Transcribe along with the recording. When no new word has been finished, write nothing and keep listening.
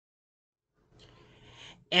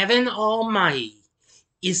Evan Almighty.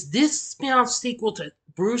 Is this spin-off sequel to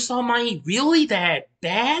Bruce Almighty really that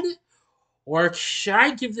bad? Or should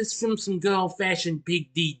I give this film some good old-fashioned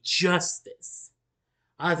Big D justice?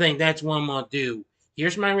 I think that's what I'm gonna do.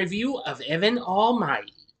 Here's my review of Evan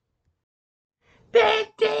Almighty. Big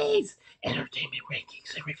D's Entertainment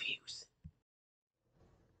Rankings and Reviews.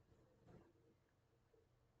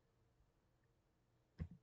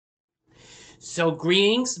 So,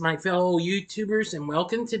 greetings, my fellow YouTubers, and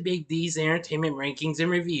welcome to Big D's Entertainment Rankings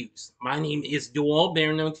and Reviews. My name is Dual,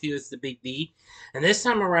 better known to you as the Big D, and this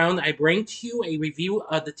time around, I bring to you a review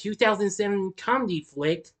of the 2007 comedy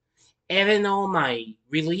flick Evan Almighty,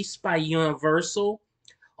 released by Universal,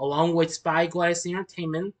 along with Spyglass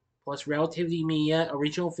Entertainment, plus Relativity Media,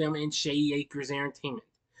 Original Film, and Shady Acres Entertainment.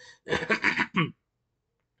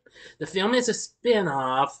 The film is a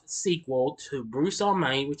spin-off sequel to Bruce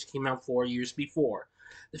Almighty, which came out 4 years before.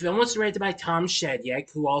 The film was directed by Tom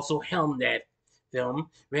Shadyac, who also helmed that film,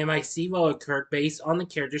 written by Steve Carrell, based on the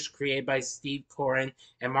characters created by Steve Carrell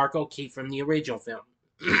and Mark O'Keefe from the original film.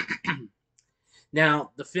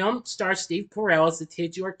 Now, the film stars Steve Carrell as the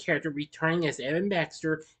titular character, returning as Evan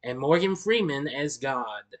Baxter, and Morgan Freeman as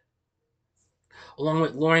God, along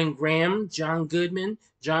with Lauren Graham, John Goodman,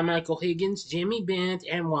 John Michael Higgins, Jimmy Bennett,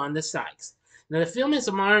 and Wanda Sykes. Now, the film is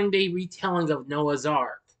a modern-day retelling of Noah's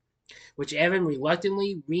Ark, which Evan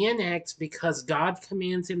reluctantly reenacts because God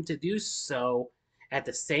commands him to do so at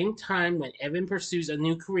the same time when Evan pursues a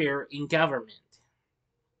new career in government.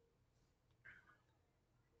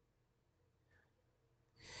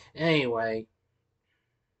 Anyway,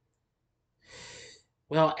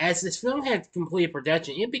 well, as this film had completed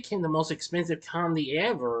production, it became the most expensive comedy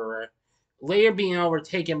ever, later being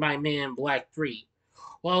overtaken by Man in Black 3.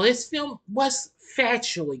 Well, this film was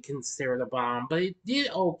factually considered a bomb, but it did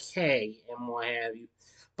okay and what have you.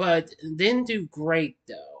 But didn't do great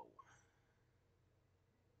though.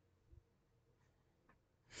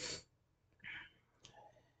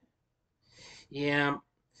 Yeah,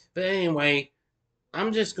 but anyway,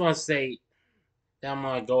 I'm just gonna say that I'm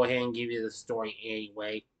gonna go ahead and give you the story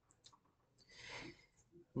anyway.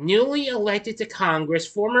 Newly elected to Congress,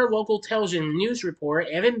 former local television news reporter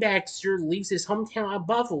Evan Baxter leaves his hometown of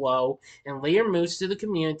Buffalo and later moves to the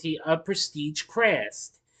community of Prestige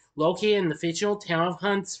Crest, located in the fictional town of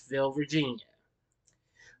Huntsville, Virginia,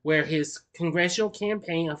 where his congressional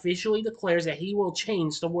campaign officially declares that he will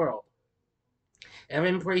change the world.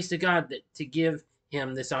 Evan prays to God to give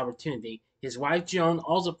him this opportunity. His wife Joan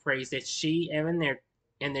also prays that she, Evan,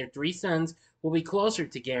 and their three sons will be closer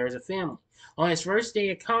together as a family. On his first day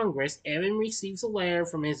at Congress, Evan receives a letter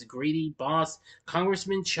from his greedy boss,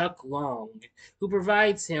 Congressman Chuck Long, who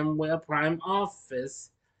provides him with a prime office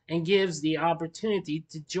and gives the opportunity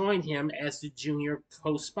to join him as the junior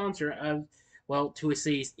co-sponsor of, well, to his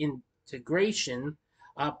city's Integration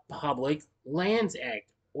Public Lands Act,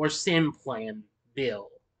 or SIM bill.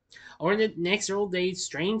 Over the next several days,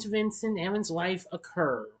 strange events in Evan's life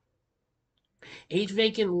occur. 8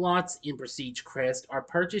 vacant lots in Prestige Crest are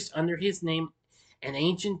purchased under his name, and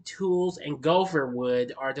ancient tools and gopher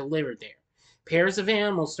wood are delivered there. Pairs of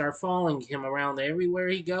animals start following him around everywhere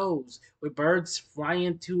he goes, with birds flying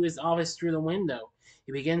into his office through the window.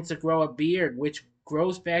 He begins to grow a beard, which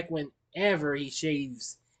grows back whenever he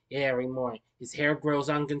shaves it every morning. His hair grows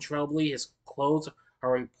uncontrollably, his clothes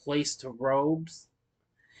are replaced to robes,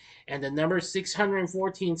 and the number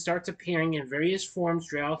 614 starts appearing in various forms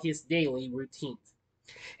throughout his daily routines.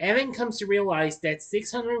 Evan comes to realize that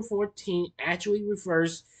 614 actually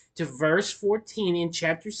refers to verse 14 in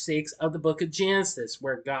chapter 6 of the book of Genesis,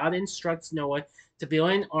 where God instructs Noah to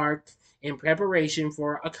build an ark in preparation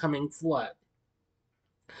for a coming flood.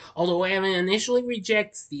 Although Evan initially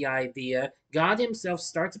rejects the idea, God himself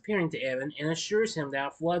starts appearing to Evan and assures him that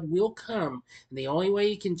a flood will come, and the only way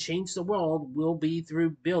he can change the world will be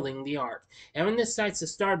through building the ark. Evan decides to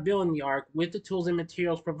start building the ark with the tools and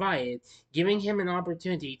materials provided, giving him an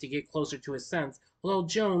opportunity to get closer to his sons, although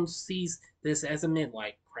Jones sees this as a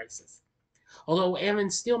midlife crisis. Although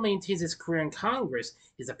Evans still maintains his career in Congress,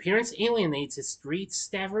 his appearance alienates his street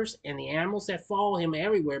staffers, and the animals that follow him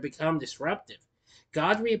everywhere become disruptive.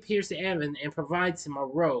 God reappears to Evan and provides him a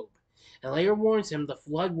robe, and later warns him the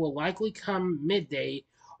flood will likely come midday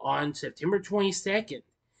on September 22nd.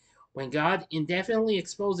 When God indefinitely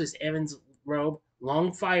exposes Evan's robe,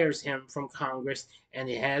 Long fires him from Congress and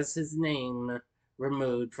he has his name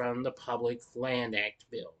removed from the Public Land Act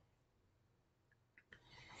bill.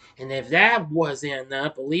 And if that wasn't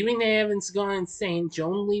enough, believing that Evan's gone insane,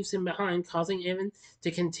 Joan leaves him behind, causing Evan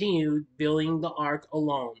to continue building the ark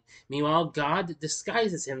alone. Meanwhile, God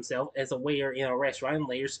disguises himself as a waiter in a restaurant and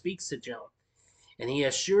later speaks to Joan. and he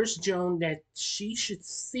assures Joan that she should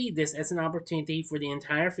see this as an opportunity for the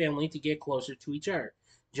entire family to get closer to each other.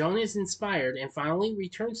 Joan is inspired and finally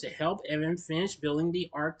returns to help Evan finish building the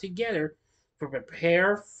ark together to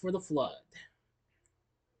prepare for the flood.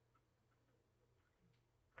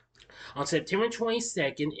 On September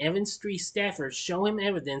 22nd, Evan's three staffers show him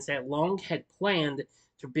evidence that Long had planned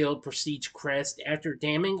to build Prestige Crest after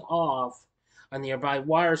damming off a nearby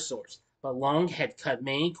water source, but Long had cut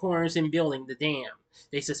many corners in building the dam.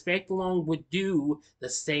 They suspect Long would do the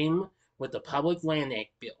same with the Public Land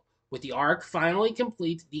Act bill. With the ark finally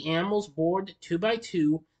complete, the animals board two by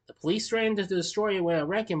two, the police threaten to destroy it with a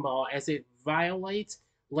wrecking ball as it violates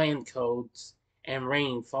land codes and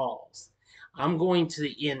rain falls. I'm going to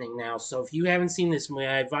the ending now, so if you haven't seen this movie,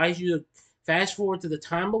 I advise you to fast forward to the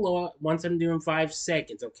time below once I'm doing 5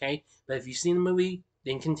 seconds, okay? But if you've seen the movie,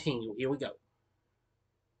 then continue. Here we go.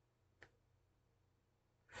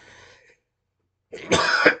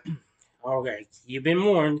 Okay, you've been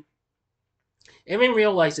warned. Evan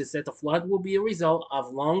realizes that the flood will be a result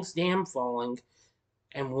of Long's dam falling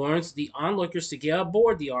and warns the onlookers to get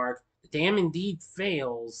aboard the ark. The dam indeed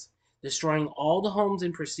fails, destroying all the homes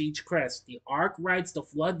in Prestige Crest. The ark rides the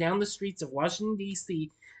flood down the streets of Washington,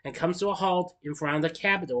 D.C., and comes to a halt in front of the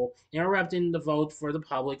Capitol, interrupting the vote for the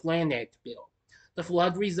Public Land Act bill. The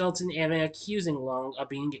flood results in Evan accusing Long of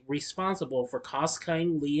being responsible for cost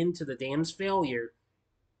cutting leading to the dam's failure,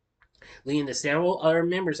 leading to several other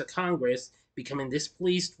members of Congress becoming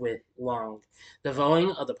displeased with Long. The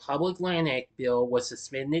voting of the Public Land Act bill was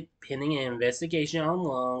suspended pending an investigation on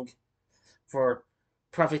Long for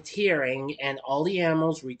profiteering, and all the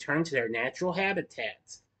animals returned to their natural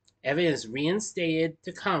habitats. Evan is reinstated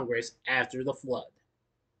to Congress after the flood.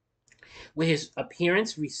 With his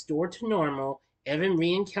appearance restored to normal, Evan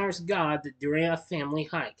re-encounters God during a family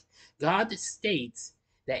hike. God states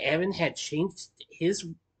that Evan had changed his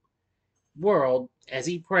world as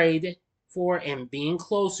he prayed for and being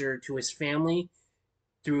closer to his family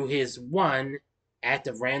through his one act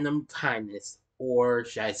of random kindness, or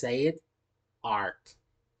should I say it, arc.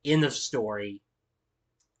 End of story.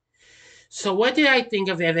 So, what did I think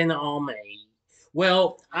of Evan Almay?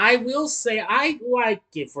 Well, I will say I like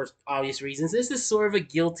it for obvious reasons. This is sort of a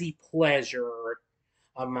guilty pleasure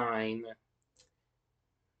of mine.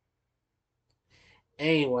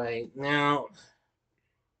 Anyway, now,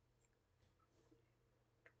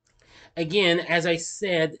 again, as I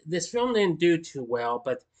said, this film didn't do too well,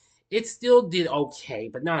 but it still did okay,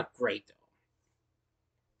 but not great, though.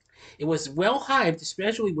 It was well hyped,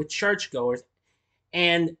 especially with churchgoers,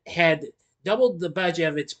 and had doubled the budget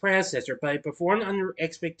of its predecessor, but it performed under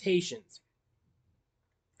expectations.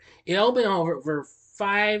 It opened over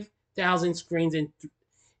 5,000 screens in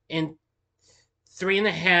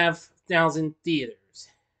 3,500 theaters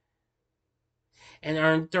and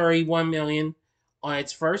earned 31 million on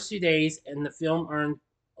its first 2 days, and the film earned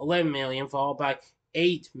 11 million, followed by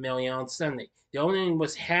 8 million on Sunday. The opening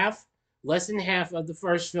was less than half of the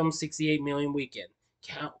first film's 68 million weekend,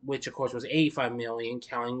 which of course was 85 million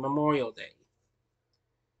counting Memorial Day.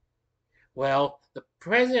 Well, the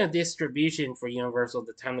president of distribution for Universal at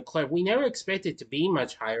the time declared, "We never expected it to be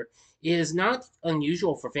much higher. It is not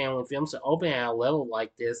unusual for family films to open at a level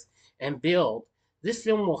like this and build. This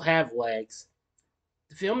film will have legs."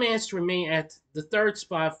 The film managed to remain at the third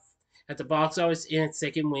spot at the box office in its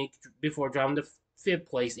second week before dropping to fifth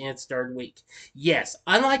place in its third week. Yes,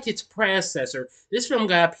 unlike its predecessor, this film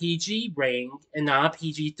got a PG rating and not a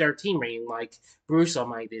PG-13 rating like Bruce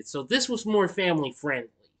Almighty did, so this was more family friendly.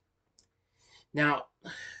 Now,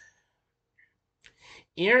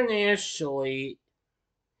 internationally,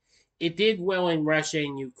 it did well in Russia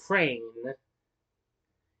and Ukraine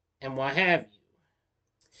and what have you.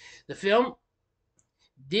 The film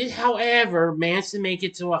did, however, manage to make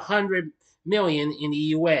it to 100 million in the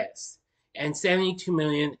US and 72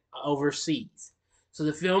 million overseas.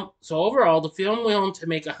 So overall, the film went on to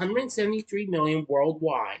make 173 million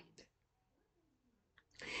worldwide.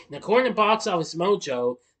 And according to Box Office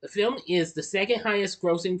Mojo, the film is the second highest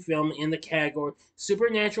grossing film in the category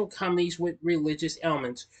supernatural comedies with religious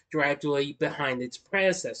elements, directly behind its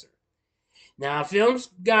predecessor. Now, the film's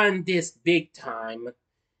gotten dissed big time,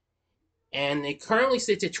 and it currently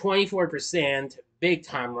sits at 24% big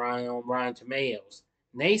time on Rotten Tomatoes.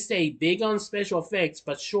 And they say big on special effects,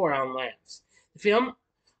 but short on laughs. The film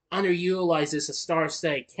underutilizes a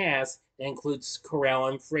star-studded cast that includes Carrell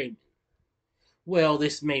and Freeman. Well,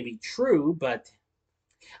 this may be true, but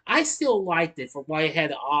I still liked it for what it had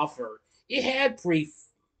to offer. It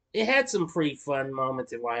had some pretty fun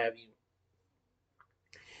moments and what have you.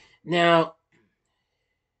 Now,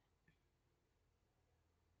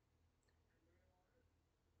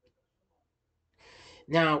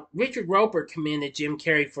 Now, Richard Roeper commended Jim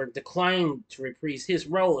Carrey for declining to reprise his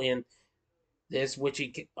role in this, which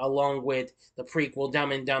he, along with the prequel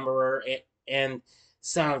Dumb and Dumberer and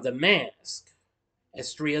Son of the Mask,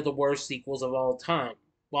 as three of the worst sequels of all time,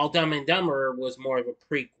 while Dumb and Dumberer was more of a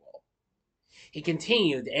prequel. He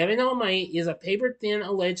continued, Evan Almighty is a paper-thin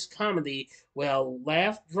alleged comedy with a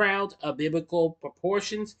laugh-drought of biblical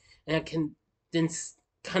proportions and a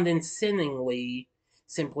condescendingly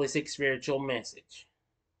simplistic spiritual message.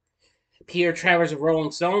 Peter Travers of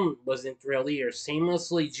Rolling Stone wasn't thrilled either.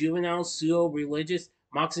 Seamlessly juvenile, pseudo-religious,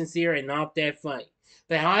 mock sincere, and not that funny.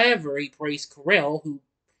 But however, he praised Carrell, who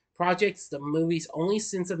projects the movie's only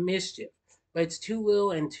sense of mischief. But it's too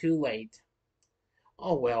little and too late.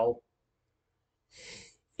 Oh well.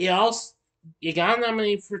 It also it got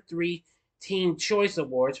nominated for 3 Teen Choice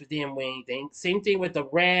Awards, but didn't win anything. Same thing with the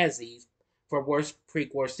Razzies for Worst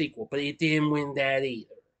Prequel or Sequel, but it didn't win that either.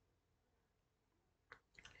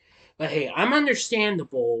 But hey, I'm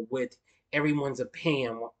understandable with everyone's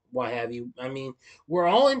opinion, what have you. I mean, we're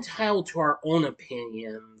all entitled to our own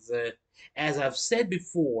opinions, as I've said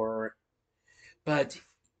before. But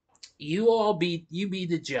you be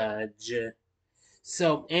the judge.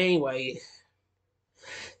 So anyway,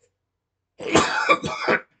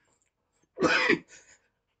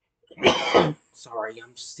 sorry,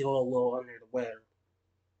 I'm still a little under the weather.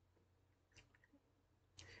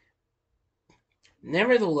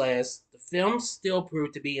 Nevertheless, the film still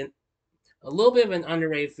proved to be a little bit of an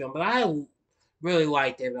underrated film, but I really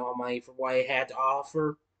liked it Almighty for what it had to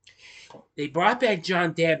offer. They brought back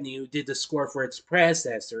John Dabney, who did the score for its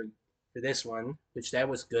predecessor for this one, which that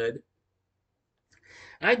was good.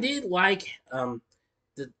 I did like the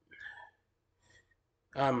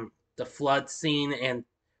the flood scene and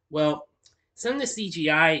well, some of the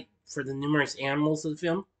CGI for the numerous animals of the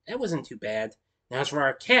film that wasn't too bad. Now as for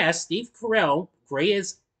our cast, Steve Carell, great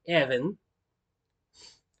as Evan,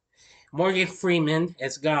 Morgan Freeman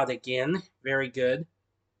as God again, very good.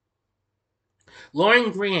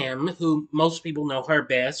 Lauren Graham, who most people know her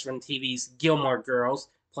best from TV's Gilmore Girls,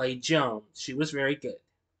 played Joan. She was very good.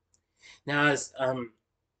 Now, as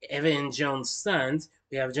Evan and Joan's sons,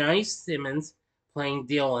 we have Johnny Simmons playing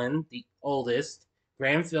Dylan, the oldest.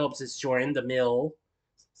 Graham Phillips is Jordan, the middle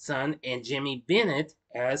son, and Jimmy Bennett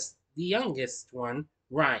as the youngest one,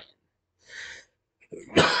 Ryan.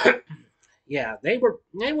 Yeah, they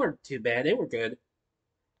weren't too bad. They were good.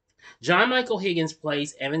 John Michael Higgins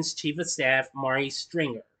plays Evan's chief of staff, Marty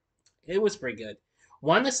Stringer. It was pretty good.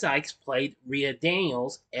 Wanda Sykes played Rita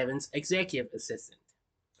Daniels, Evan's executive assistant.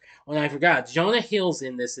 Well, I forgot, Jonah Hill's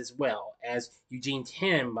in this as well as Eugene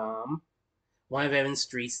Tenenbaum, one of Evan's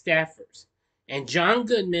 3 staffers. And John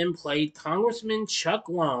Goodman played Congressman Chuck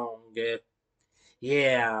Long.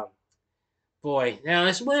 Yeah, boy. Now,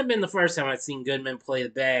 this would have been the first time I'd seen Goodman play the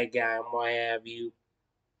bad guy and what have you.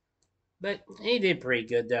 But he did pretty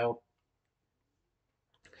good, though.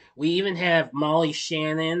 We even have Molly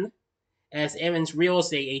Shannon as Evan's real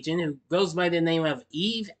estate agent, who goes by the name of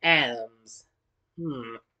Eve Adams.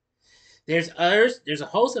 There's others. There's a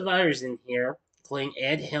host of others in here, including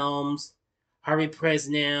Ed Helms, Harvey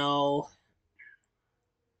Presnell,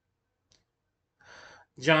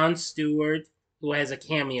 Jon Stewart, who has a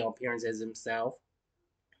cameo appearance as himself.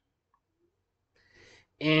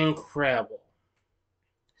 Incredible.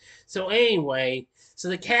 So anyway, so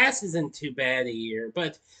the cast isn't too bad here,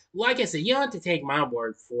 but like I said, you don't have to take my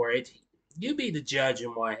word for it. You be the judge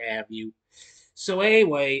and what have you. So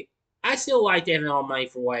anyway, I still liked Evan Almighty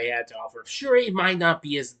for what he had to offer. Sure, it might not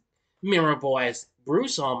be as memorable as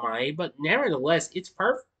Bruce Almighty, but nevertheless, it's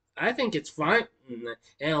perfect. I think it's fun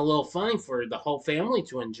and a little funny for the whole family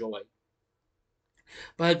to enjoy.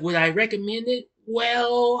 But would I recommend it?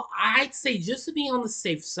 Well, I'd say just to be on the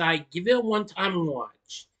safe side, give it a one-time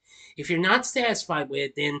watch. If you're not satisfied with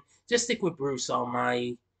it, then just stick with Bruce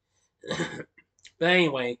Almighty. But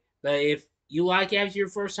anyway, but if you like it after your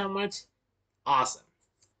first time watch, awesome.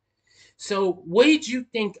 So, what did you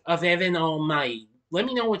think of Evan Almighty? Let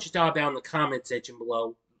me know what you thought about in the comment section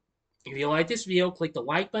below. If you like this video, click the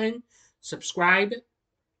like button, subscribe,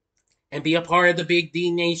 and be a part of the Big D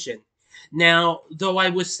Nation. Now, though I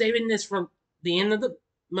was saving this for the end of the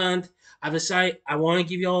month, I've decided I want to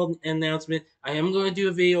give you all an announcement. I am going to do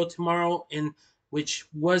a video tomorrow, and which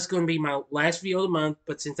was going to be my last video of the month,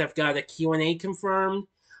 but since I've got a Q&A confirmed,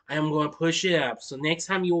 I am going to push it up. So next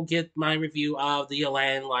time you will get my review of the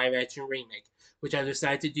Aladdin live-action remake, which I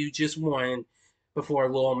decided to do just one before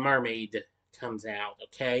Little Mermaid comes out,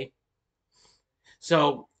 okay?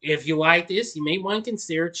 So, if you like this, you may want to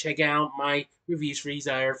consider checking out my reviews for these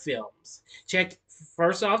other films.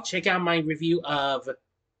 First off, check out my review of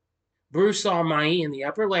Bruce Almighty in the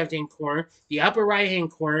upper left-hand corner. The upper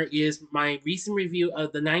right-hand corner is my recent review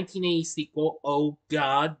of the 1980 sequel, Oh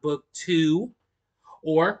God, Book 2.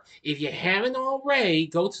 Or if you haven't already,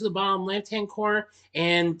 go to the bottom left-hand corner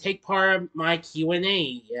and take part of my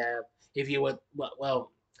Q&A. If you would,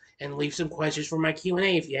 well, and leave some questions for my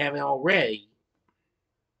Q&A if you haven't already.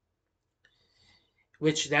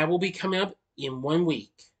 Which that will be coming up in 1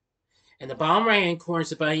 week. And the bottom right hand corner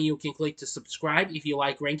is a button you can click to subscribe. If you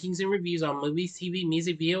like rankings and reviews on movies, TV,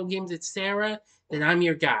 music, video games, etc., then I'm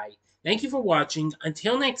your guy. Thank you for watching.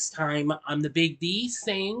 Until next time, I'm the Big D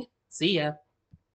saying, see ya.